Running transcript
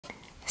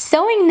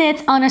Sewing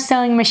knits on a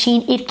sewing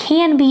machine, it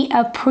can be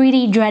a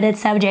pretty dreaded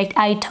subject.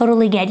 I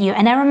totally get you.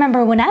 And I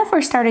remember when I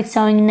first started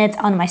sewing knits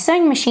on my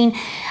sewing machine,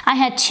 I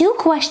had two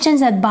questions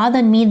that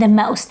bothered me the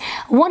most.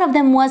 One of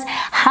them was,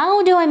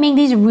 how do I make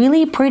these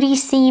really pretty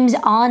seams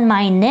on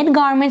my knit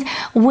garments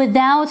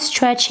without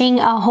stretching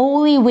a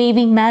wholly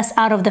waving mess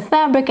out of the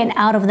fabric and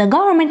out of the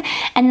garment?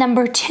 And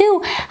number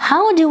two,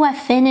 how do I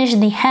finish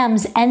the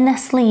hems and the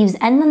sleeves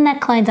and the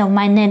necklines of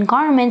my knit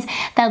garments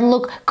that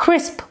look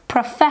crisp,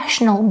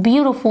 professional,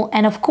 beautiful,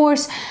 and of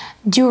course,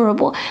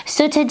 durable.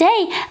 So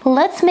today,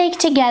 let's make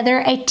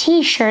together a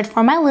t-shirt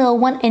for my little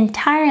one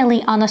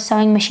entirely on a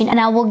sewing machine,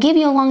 and I will give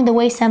you along the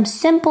way some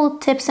simple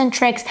tips and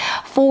tricks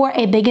for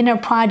a beginner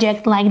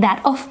project like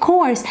that. Of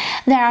course,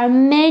 there are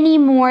many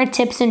more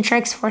tips and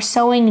tricks for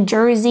sewing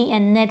jersey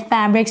and knit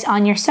fabrics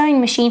on your sewing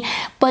machine,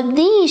 but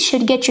these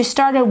should get you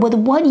started with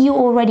what you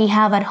already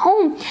have at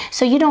home,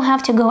 so you don't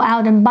have to go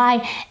out and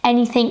buy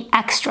anything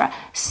extra.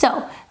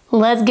 So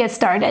let's get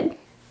started.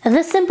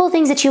 The simple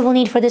things that you will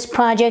need for this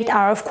project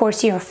are, of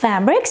course, your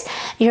fabrics,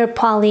 your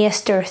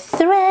polyester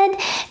thread,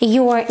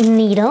 your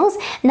needles.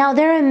 Now,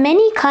 there are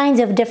many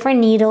kinds of different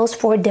needles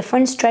for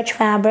different stretch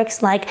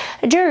fabrics like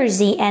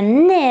jersey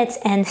and knits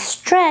and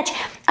stretch.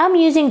 I'm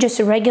using just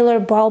regular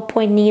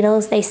ballpoint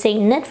needles. They say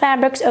knit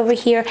fabrics over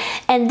here,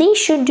 and these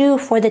should do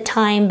for the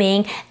time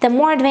being. The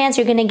more advanced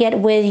you're going to get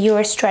with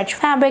your stretch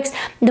fabrics,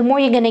 the more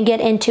you're going to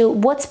get into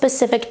what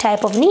specific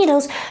type of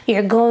needles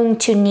you're going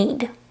to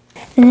need.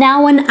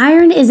 Now, an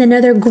iron is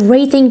another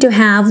great thing to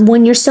have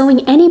when you're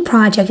sewing any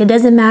project. It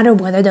doesn't matter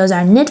whether those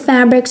are knit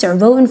fabrics or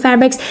woven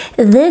fabrics.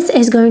 This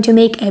is going to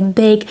make a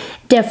big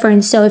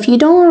difference. So if you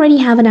don't already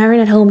have an iron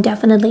at home,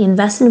 definitely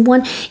invest in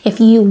one if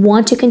you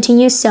want to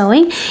continue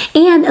sewing.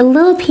 And a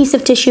little piece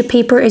of tissue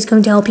paper is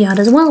going to help you out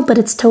as well, but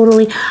it's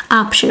totally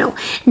optional.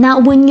 Now,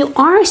 when you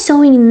are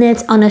sewing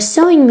knits on a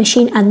sewing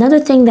machine, another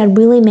thing that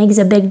really makes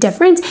a big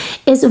difference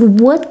is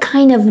what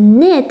kind of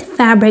knit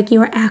fabric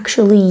you're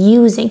actually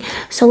using.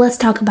 So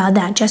let's talk about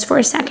that just for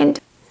a second.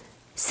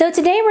 So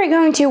today we're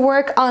going to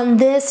work on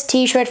this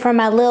t-shirt for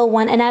my little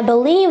one, and I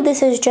believe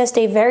this is just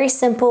a very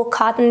simple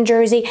cotton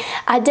jersey.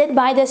 I did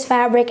buy this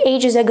fabric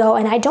ages ago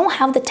and I don't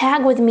have the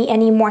tag with me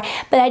anymore,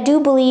 but I do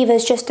believe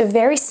it's just a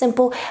very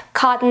simple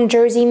cotton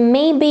jersey,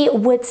 maybe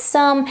with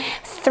some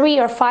 3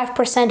 or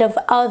 5% of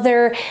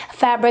other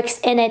fabrics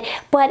in it,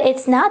 but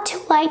it's not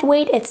too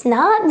lightweight, it's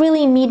not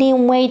really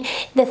medium weight.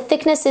 The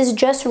thickness is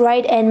just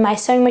right and my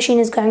sewing machine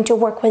is going to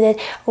work with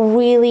it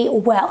really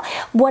well.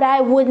 What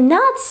I would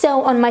not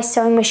sew on my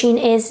sewing machine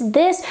is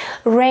this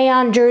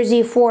rayon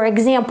jersey, for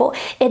example.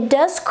 It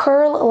does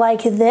curl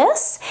like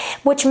this,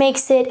 which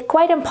makes it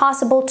quite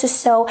impossible to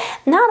sew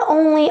not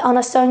only on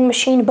a sewing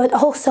machine but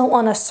also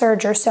on a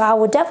serger. So I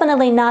would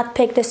definitely not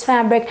pick this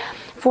fabric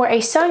for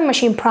a sewing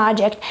machine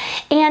project.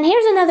 And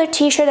here's another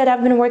t-shirt that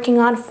I've been working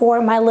on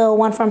for my little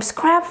one from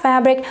scrap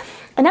fabric.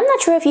 And I'm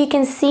not sure if you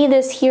can see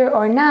this here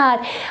or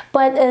not,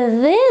 but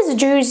this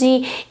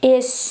jersey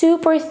is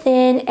super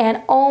thin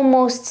and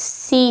almost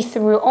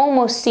see-through,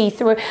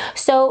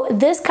 So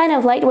this kind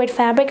of lightweight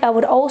fabric I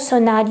would also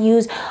not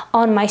use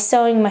on my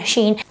sewing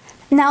machine.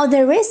 Now,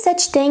 there is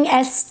such thing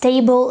as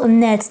stable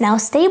knits. Now,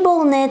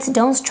 stable knits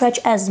don't stretch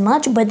as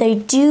much, but they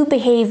do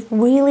behave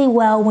really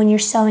well when you're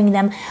sewing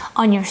them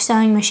on your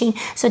sewing machine.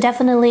 So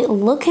definitely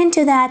look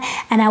into that,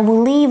 and I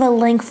will leave a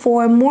link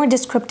for more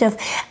descriptive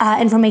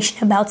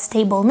information about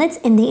stable knits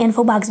in the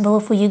info box below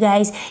for you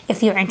guys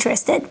if you're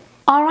interested.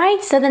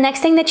 Alright, so the next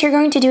thing that you're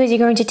going to do is you're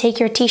going to take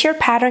your t-shirt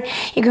pattern,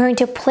 you're going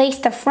to place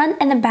the front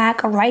and the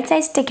back right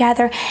sides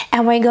together,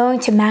 and we're going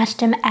to match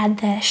them at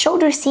the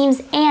shoulder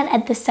seams and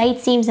at the side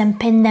seams and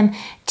pin them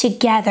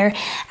together.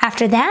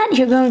 After that,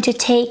 you're going to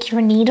take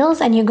your needles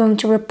and you're going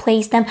to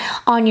replace them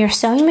on your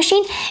sewing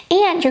machine,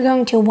 and you're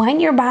going to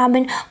wind your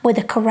bobbin with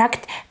the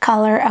correct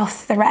color of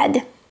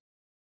thread.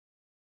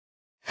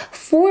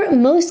 For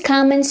most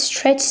common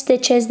stretch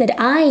stitches that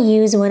I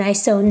use when I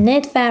sew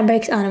knit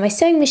fabrics on my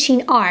sewing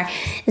machine are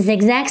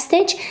zigzag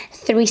stitch,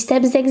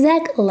 3-step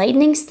zigzag,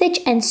 lightning stitch,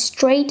 and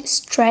straight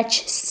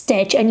stretch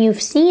stitch. And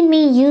you've seen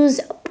me use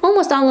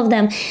almost all of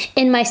them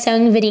in my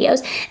sewing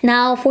videos.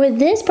 Now, for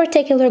this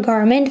particular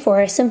garment,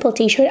 for a simple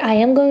t-shirt, I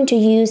am going to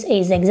use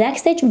a zigzag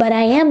stitch, but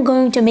I am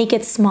going to make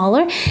it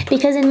smaller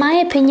because in my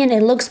opinion,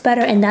 it looks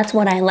better and that's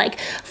what I like.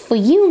 For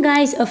you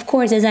guys, of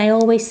course, as I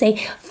always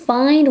say,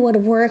 find what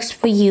works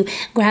for you.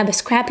 Grab a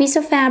scrap piece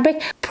of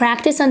fabric,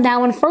 practice on that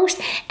one first,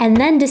 and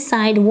then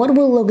decide what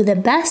will look the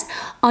best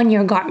on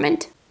your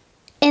garment.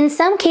 In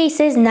some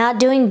cases, not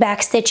doing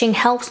backstitching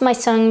helps my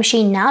sewing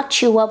machine not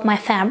chew up my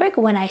fabric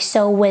when I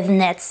sew with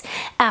knits.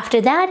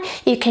 After that,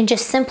 you can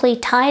just simply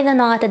tie the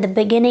knot at the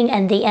beginning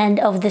and the end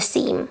of the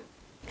seam.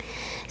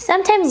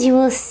 Sometimes you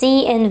will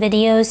see in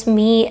videos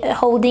me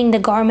holding the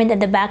garment at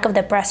the back of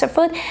the presser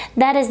foot.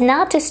 That is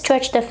not to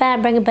stretch the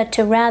fabric, but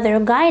to rather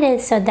guide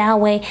it so that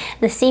way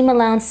the seam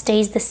allowance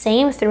stays the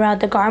same throughout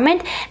the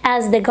garment,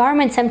 as the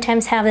garment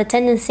sometimes have the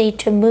tendency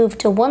to move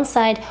to one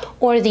side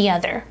or the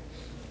other.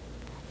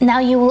 Now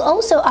you will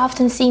also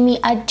often see me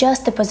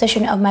adjust the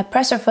position of my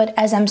presser foot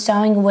as I'm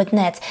sewing with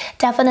knits.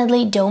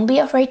 Definitely don't be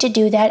afraid to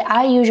do that.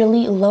 I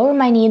usually lower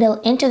my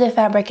needle into the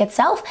fabric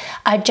itself,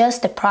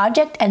 adjust the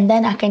project, and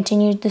then I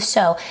continue to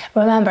sew.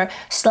 Remember,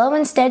 slow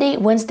and steady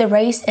wins the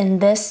race in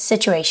this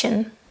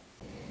situation.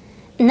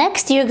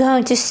 Next, you're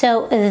going to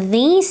sew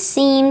these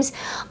seams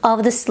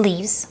of the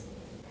sleeves.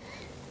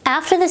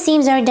 After the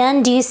seams are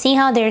done, do you see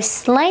how they're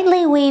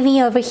slightly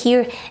wavy over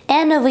here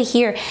and over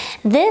here?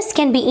 This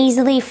can be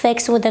easily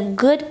fixed with a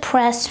good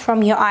press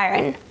from your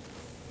iron.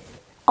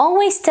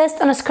 Always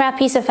test on a scrap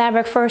piece of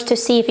fabric first to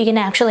see if you can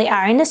actually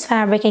iron this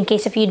fabric in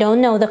case if you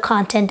don't know the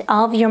content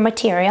of your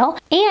material.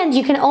 And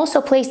you can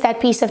also place that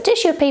piece of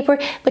tissue paper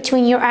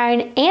between your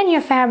iron and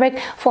your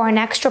fabric for an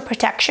extra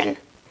protection.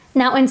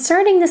 Now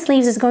inserting the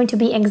sleeves is going to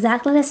be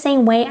exactly the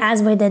same way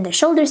as we did the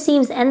shoulder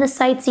seams and the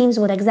side seams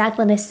with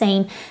exactly the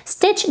same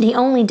stitch. The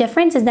only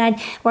difference is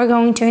that we're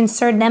going to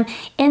insert them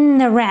in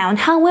the round.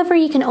 However,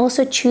 you can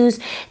also choose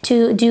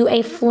to do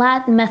a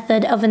flat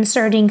method of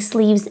inserting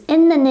sleeves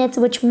in the knits,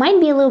 which might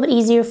be a little bit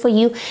easier for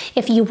you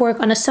if you work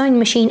on a sewing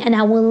machine, and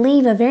I will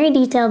leave a very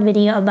detailed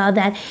video about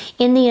that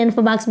in the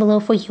info box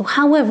below for you.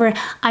 However,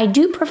 I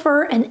do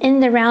prefer an in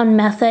the round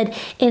method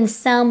in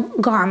some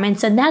garments,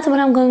 so that's what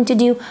I'm going to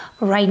do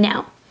right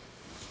now.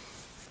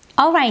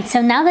 Alright,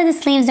 so now that the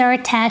sleeves are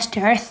attached,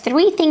 there are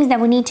 3 things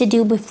that we need to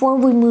do before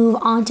we move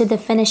on to the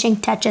finishing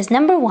touches.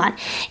 Number 1,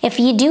 if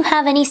you do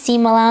have any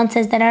seam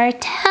allowances that are a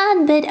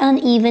tad bit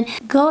uneven,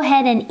 go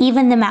ahead and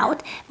even them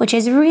out, which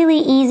is really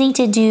easy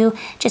to do.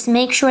 Just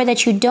make sure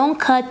that you don't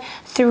cut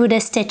through the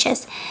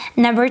stitches.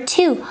 Number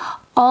 2,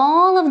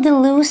 all of the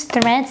loose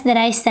threads that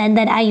I said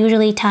that I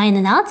usually tie in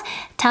the knots,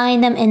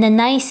 tying them in a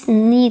nice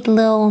neat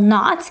little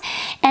knots,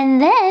 and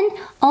then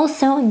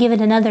also give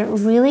it another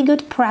really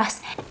good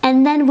press,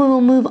 and then we will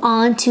move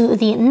on to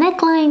the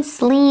neckline,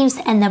 sleeves,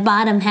 and the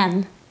bottom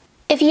hem.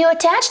 If you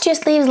attached your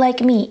sleeves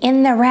like me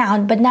in the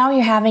round, but now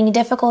you're having a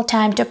difficult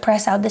time to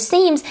press out the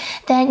seams,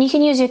 then you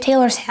can use your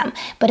tailor's hem.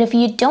 But if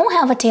you don't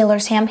have a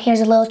tailor's hem, here's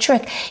a little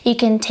trick. You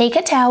can take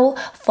a towel,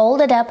 fold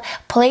it up,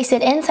 place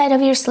it inside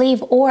of your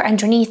sleeve or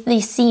underneath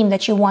the seam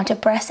that you want to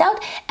press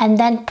out, and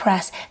then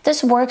press.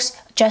 This works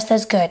just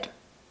as good.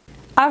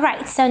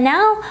 Alright, so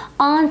now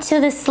on to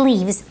the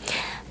sleeves.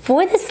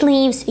 For the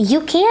sleeves,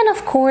 you can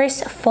of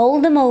course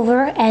fold them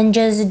over and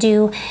just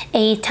do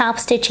a top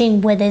stitching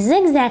with a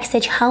zigzag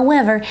stitch.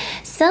 However,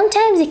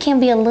 sometimes it can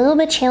be a little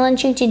bit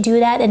challenging to do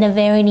that in a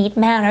very neat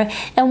manner.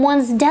 And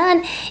once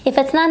done, if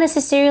it's not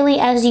necessarily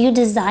as you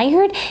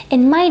desired, it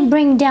might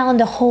bring down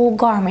the whole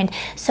garment.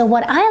 So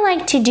what I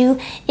like to do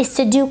is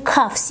to do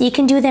cuffs. You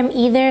can do them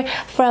either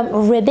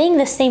from ribbing,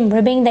 the same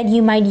ribbing that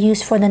you might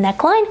use for the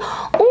neckline,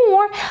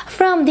 or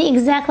from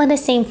exactly the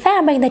same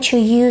fabric that you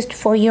used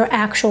for your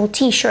actual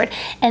t-shirt.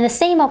 And the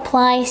same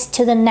applies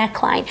to the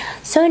neckline.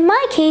 So in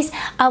my case,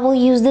 I will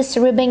use this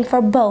ribbing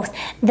for both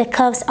the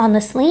cuffs on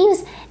the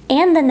sleeves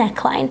and the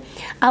neckline.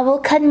 I will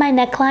cut my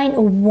neckline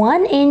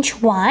 1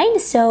 inch wide,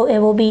 so it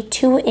will be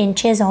 2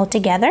 inches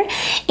altogether.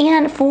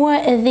 And for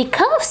the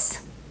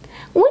cuffs,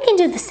 we can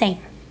do the same.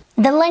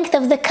 The length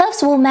of the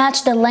cuffs will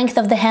match the length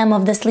of the hem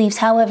of the sleeves.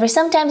 However,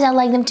 sometimes I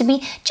like them to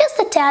be just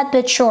a tad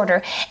bit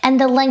shorter, and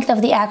the length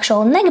of the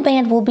actual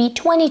neckband will be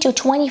 20 to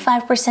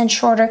 25%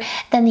 shorter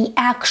than the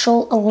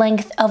actual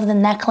length of the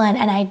neckline.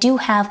 And I do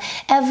have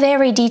a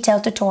very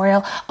detailed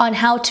tutorial on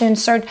how to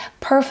insert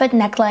perfect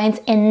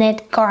necklines in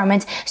knit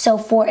garments. So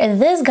for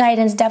this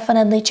guidance,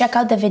 definitely check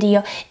out the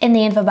video in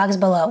the info box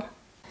below.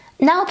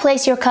 Now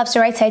place your cuffs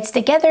right sides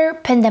together,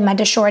 pin them at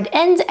the short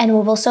ends, and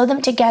we will sew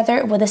them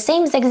together with the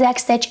same zigzag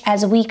stitch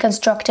as we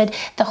constructed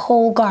the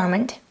whole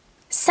garment.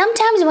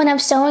 Sometimes when I'm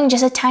sewing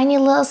just a tiny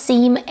little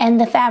seam and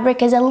the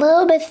fabric is a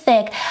little bit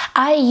thick,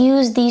 I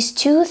use these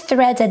 2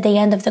 threads at the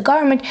end of the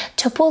garment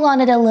to pull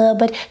on it a little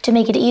bit to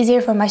make it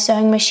easier for my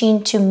sewing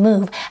machine to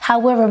move.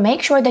 However,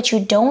 make sure that you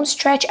don't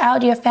stretch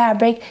out your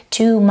fabric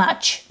too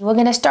much. We're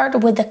going to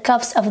start with the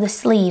cuffs of the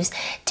sleeves.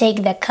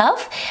 Take the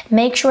cuff,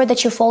 make sure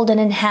that you fold it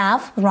in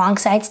half, wrong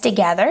sides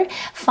together.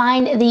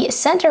 Find the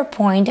center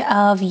point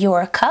of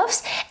your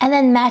cuffs and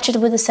then match it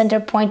with the center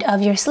point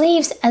of your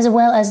sleeves, as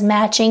well as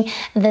matching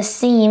the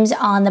seams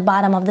on the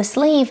bottom of the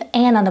sleeve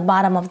and on the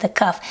bottom of the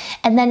cuff,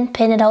 and then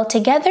pin it all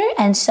together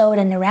and sew it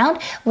in around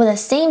with the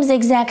same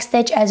zigzag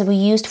stitch as we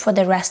used for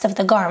the rest of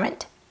the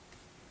garment.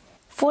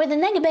 For the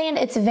neckband,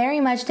 it's very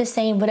much the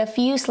same with a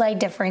few slight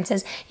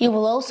differences. You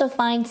will also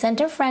find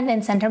center front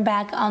and center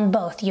back on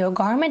both your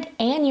garment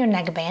and your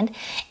neckband,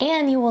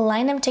 and you will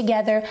line them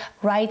together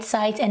right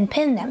sides and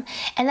pin them.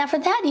 And after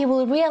that, you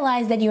will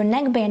realize that your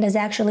neckband is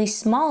actually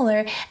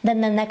smaller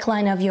than the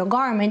neckline of your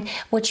garment,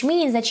 which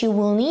means that you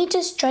will need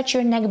to stretch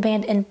your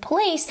neckband in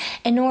place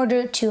in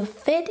order to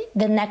fit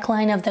the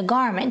neckline of the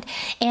garment.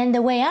 And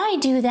the way I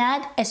do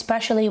that,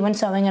 especially when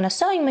sewing on a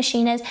sewing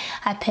machine, is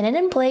I pin it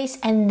in place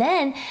and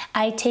then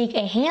I take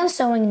a hand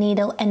sewing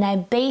needle and I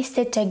baste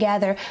it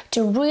together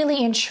to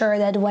really ensure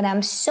that when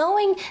I'm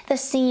sewing the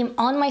seam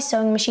on my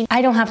sewing machine,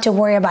 I don't have to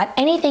worry about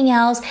anything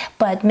else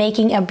but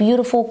making a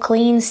beautiful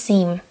clean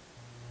seam.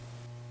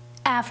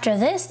 After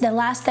this, the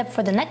last step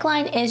for the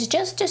neckline is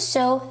just to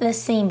sew the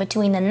seam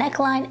between the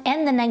neckline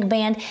and the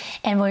neckband,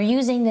 and we're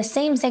using the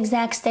same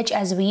zigzag stitch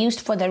as we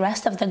used for the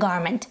rest of the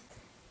garment.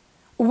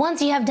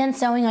 Once you have done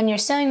sewing on your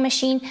sewing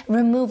machine,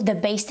 remove the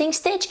basting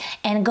stitch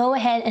and go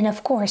ahead and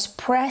of course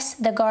press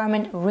the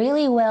garment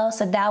really well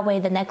so that way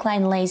the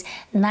neckline lays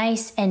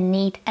nice and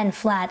neat and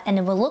flat, and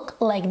it will look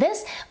like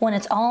this when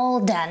it's all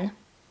done.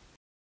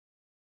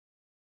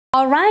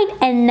 Alright,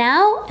 and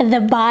now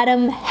the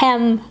bottom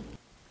hem.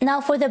 Now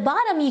for the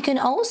bottom, you can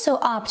also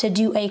opt to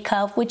do a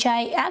cuff, which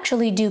I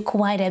actually do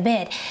quite a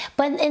bit.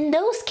 But in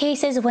those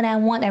cases when I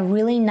want a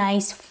really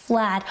nice,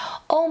 flat,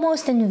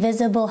 almost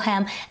invisible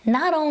hem,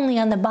 not only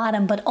on the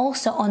bottom but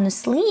also on the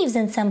sleeves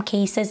in some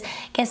cases,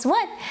 guess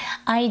what?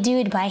 I do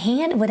it by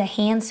hand with a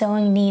hand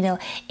sewing needle.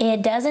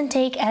 It doesn't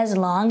take as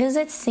long as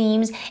it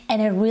seems,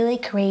 and it really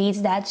creates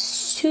that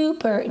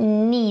super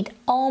neat,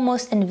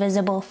 almost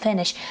invisible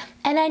finish.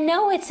 And I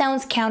know it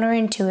sounds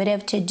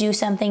counterintuitive to do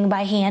something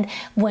by hand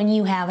when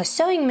you have a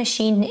sewing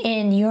machine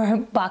in your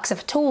box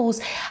of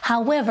tools.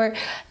 However,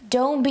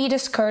 don't be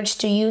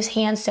discouraged to use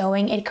hand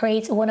sewing. It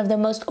creates one of the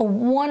most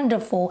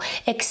wonderful,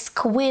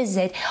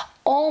 exquisite,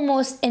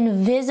 almost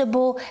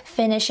invisible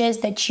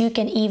finishes that you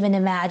can even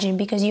imagine,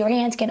 because your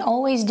hands can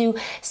always do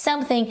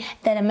something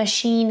that a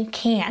machine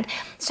can't.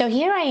 So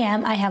here I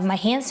am, I have my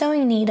hand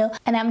sewing needle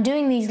and I'm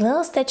doing these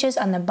little stitches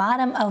on the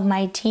bottom of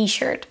my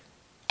t-shirt.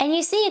 And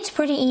you see it's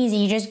pretty easy.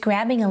 You're just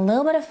grabbing a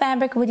little bit of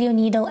fabric with your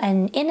needle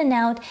and in and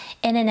out,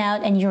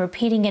 and you're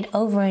repeating it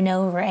over and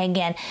over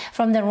again.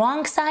 From the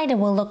wrong side, it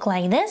will look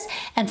like this,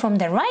 and from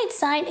the right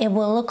side, it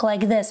will look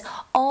like this,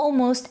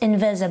 almost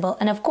invisible.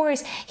 And of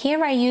course,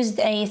 here I used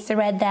a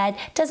thread that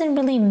doesn't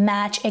really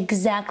match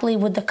exactly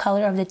with the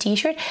color of the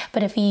t-shirt,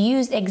 but if you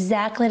used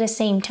exactly the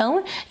same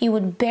tone, you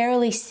would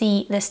barely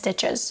see the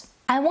stitches.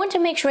 I want to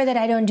make sure that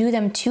I don't do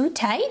them too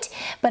tight,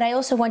 but I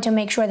also want to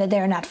make sure that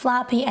they're not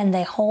floppy and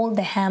they hold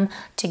the hem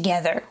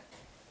together.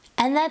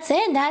 And that's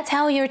it. That's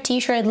how your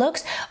t-shirt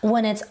looks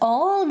when it's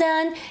all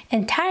done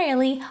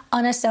entirely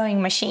on a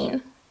sewing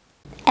machine.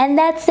 And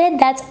that's it.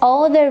 That's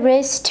all there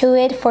is to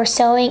it for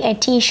sewing a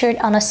t-shirt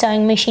on a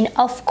sewing machine.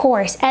 Of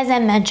course, as I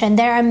mentioned,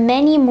 there are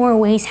many more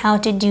ways how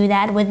to do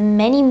that, with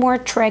many more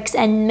tricks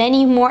and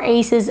many more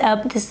aces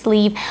up the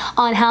sleeve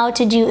on how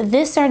to do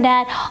this or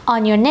that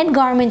on your knit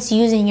garments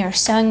using your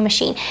sewing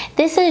machine.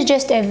 This is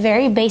just a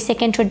very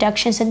basic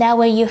introduction, so that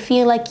way you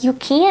feel like you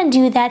can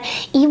do that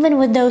even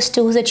with those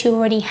tools that you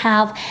already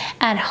have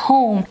at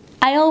home.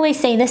 I always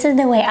say this is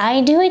the way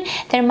I do it.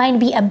 There might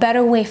be a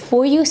better way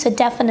for you, so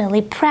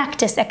definitely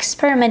practice,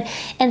 experiment,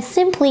 and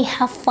simply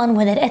have fun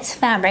with it. It's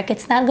fabric,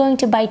 it's not going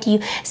to bite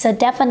you, so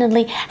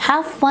definitely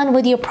have fun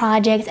with your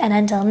projects. And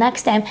until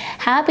next time,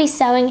 happy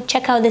sewing.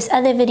 Check out this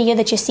other video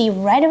that you see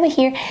right over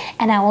here,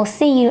 and I will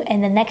see you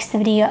in the next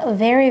video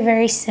very,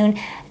 very soon.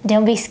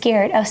 Don't be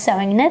scared of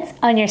sewing knits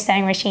on your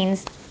sewing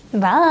machines.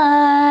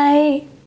 Bye!